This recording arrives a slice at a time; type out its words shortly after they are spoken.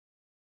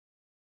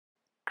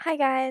Hi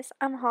guys,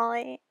 I'm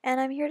Holly, and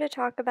I'm here to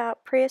talk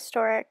about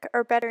prehistoric,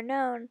 or better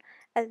known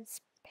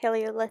as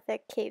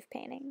Paleolithic cave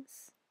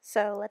paintings.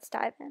 So let's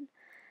dive in.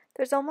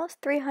 There's almost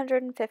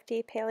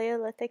 350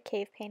 Paleolithic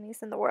cave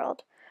paintings in the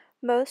world,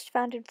 most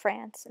found in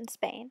France and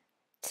Spain.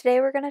 Today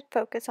we're going to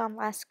focus on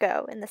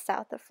Lascaux in the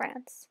south of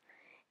France.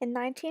 In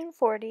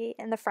 1940,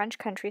 in the French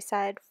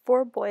countryside,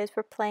 four boys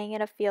were playing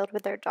in a field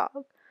with their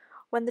dog.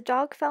 When the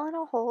dog fell in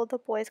a hole, the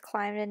boys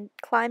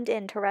climbed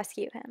in to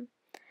rescue him.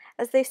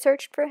 As they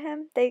searched for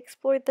him, they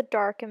explored the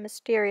dark and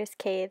mysterious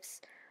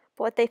caves,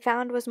 but what they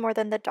found was more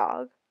than the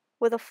dog.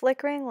 With a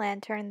flickering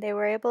lantern, they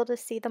were able to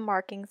see the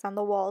markings on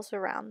the walls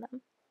around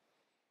them.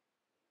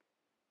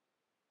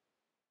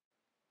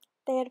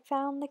 They had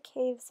found the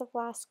caves of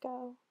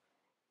Lascaux.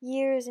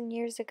 Years and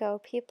years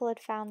ago, people had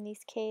found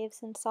these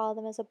caves and saw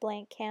them as a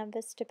blank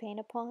canvas to paint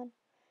upon.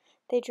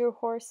 They drew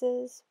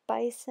horses,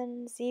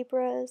 bison,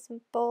 zebras,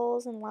 and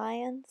bulls and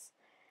lions.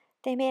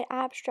 They made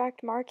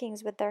abstract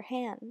markings with their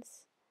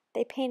hands.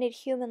 They painted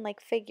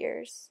human-like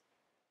figures.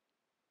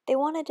 They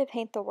wanted to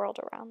paint the world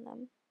around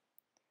them.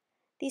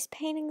 These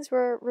paintings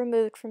were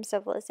removed from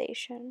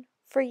civilization.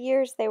 For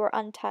years they were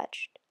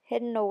untouched,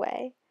 hidden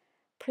away,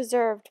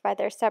 preserved by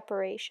their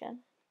separation.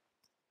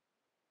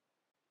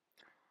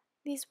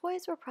 These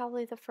boys were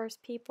probably the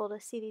first people to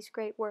see these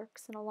great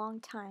works in a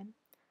long time.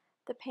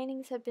 The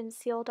paintings had been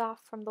sealed off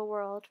from the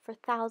world for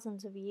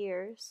thousands of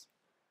years.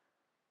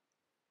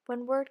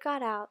 When word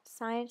got out,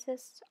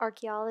 scientists,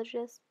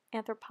 archaeologists,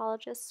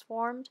 anthropologists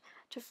swarmed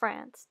to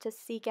France to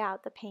seek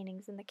out the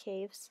paintings in the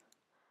caves.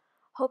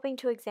 Hoping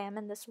to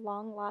examine this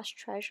long-lost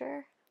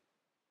treasure,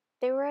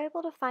 they were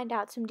able to find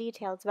out some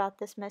details about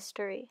this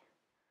mystery.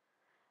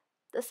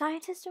 The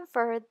scientists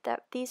inferred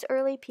that these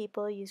early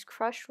people used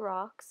crushed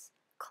rocks,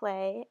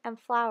 clay, and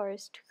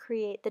flowers to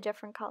create the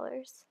different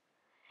colors.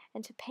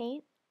 And to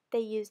paint, they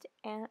used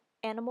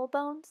animal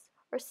bones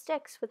or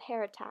sticks with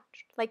hair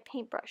attached, like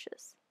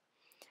paintbrushes.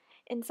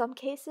 In some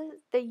cases,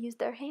 they used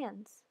their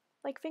hands,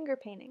 like finger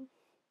painting.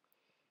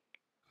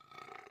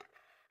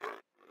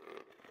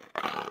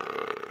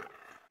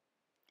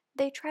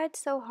 They tried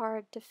so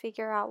hard to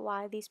figure out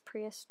why these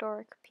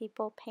prehistoric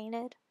people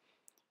painted.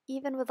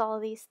 Even with all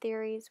these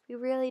theories, we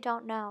really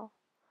don't know.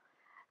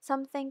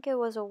 Some think it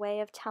was a way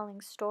of telling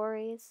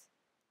stories.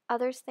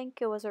 Others think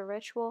it was a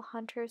ritual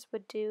hunters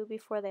would do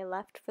before they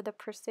left for the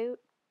pursuit.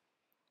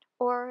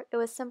 Or it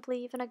was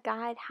simply even a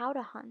guide how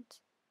to hunt.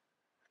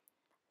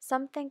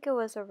 Some think it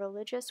was a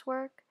religious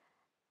work,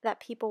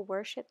 that people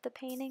worshiped the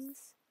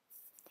paintings.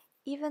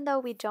 Even though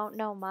we don't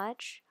know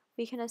much,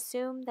 we can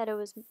assume that it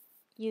was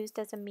used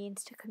as a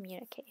means to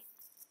communicate.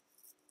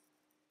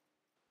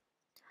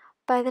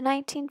 By the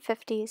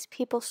 1950s,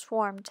 people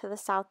swarmed to the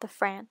south of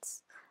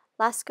France.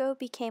 Lascaux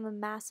became a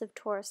massive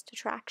tourist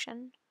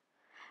attraction.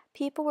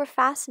 People were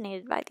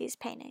fascinated by these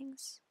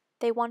paintings.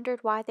 They wondered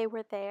why they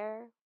were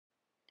there.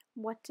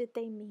 What did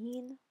they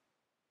mean?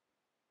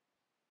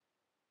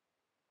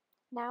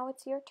 Now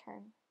it's your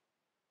turn.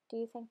 Do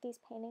you think these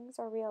paintings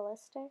are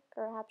realistic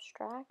or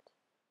abstract?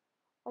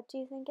 What do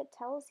you think it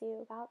tells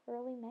you about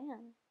early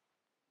man?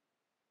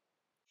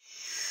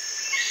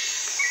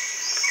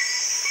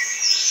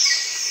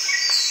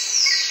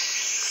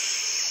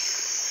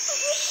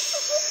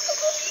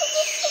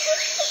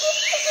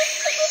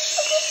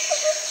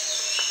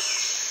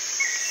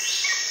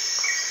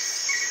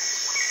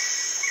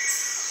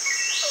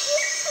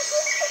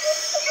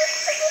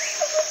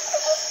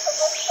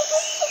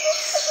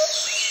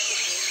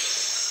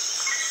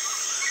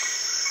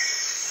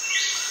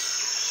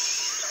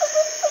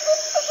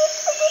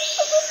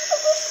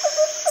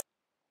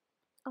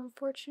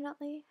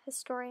 Unfortunately,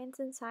 historians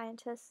and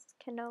scientists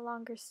can no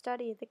longer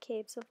study the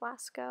caves of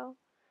Lascaux.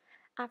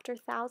 After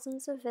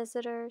thousands of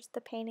visitors,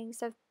 the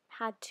paintings have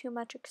had too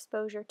much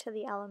exposure to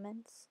the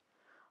elements.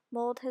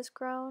 Mold has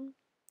grown,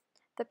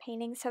 the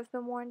paintings have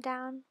been worn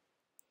down,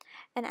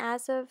 and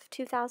as of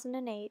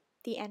 2008,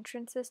 the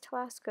entrances to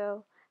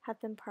Lascaux have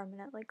been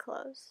permanently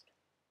closed.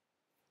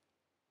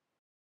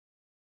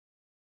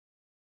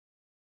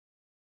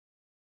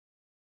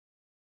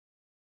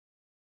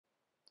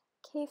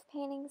 Cave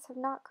paintings have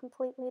not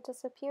completely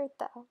disappeared,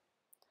 though.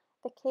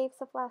 The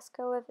caves of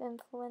Lascaux have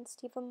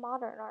influenced even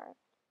modern art.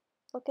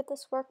 Look at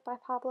this work by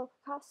Pablo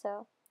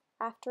Picasso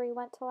after he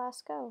went to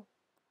Lascaux.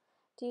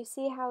 Do you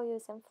see how he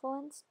was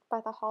influenced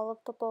by the Hall of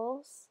the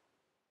Bulls?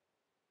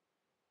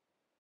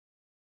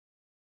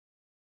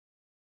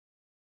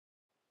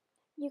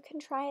 You can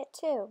try it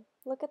too.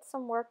 Look at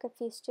some work a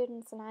few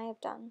students and I have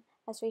done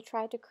as we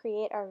try to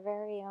create our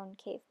very own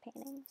cave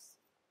paintings.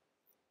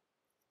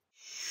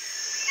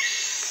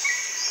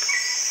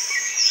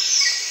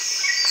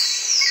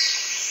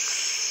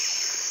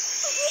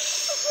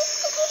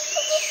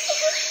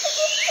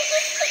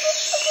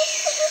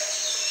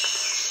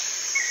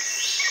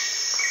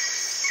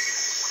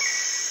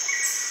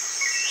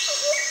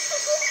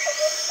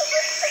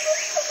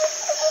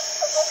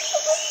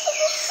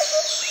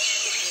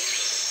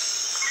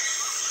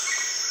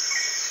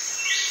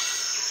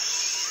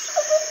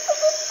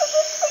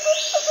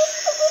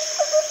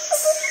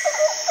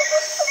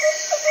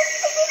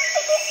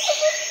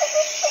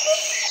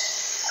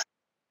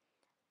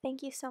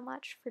 thank you so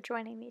much for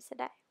joining me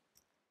today.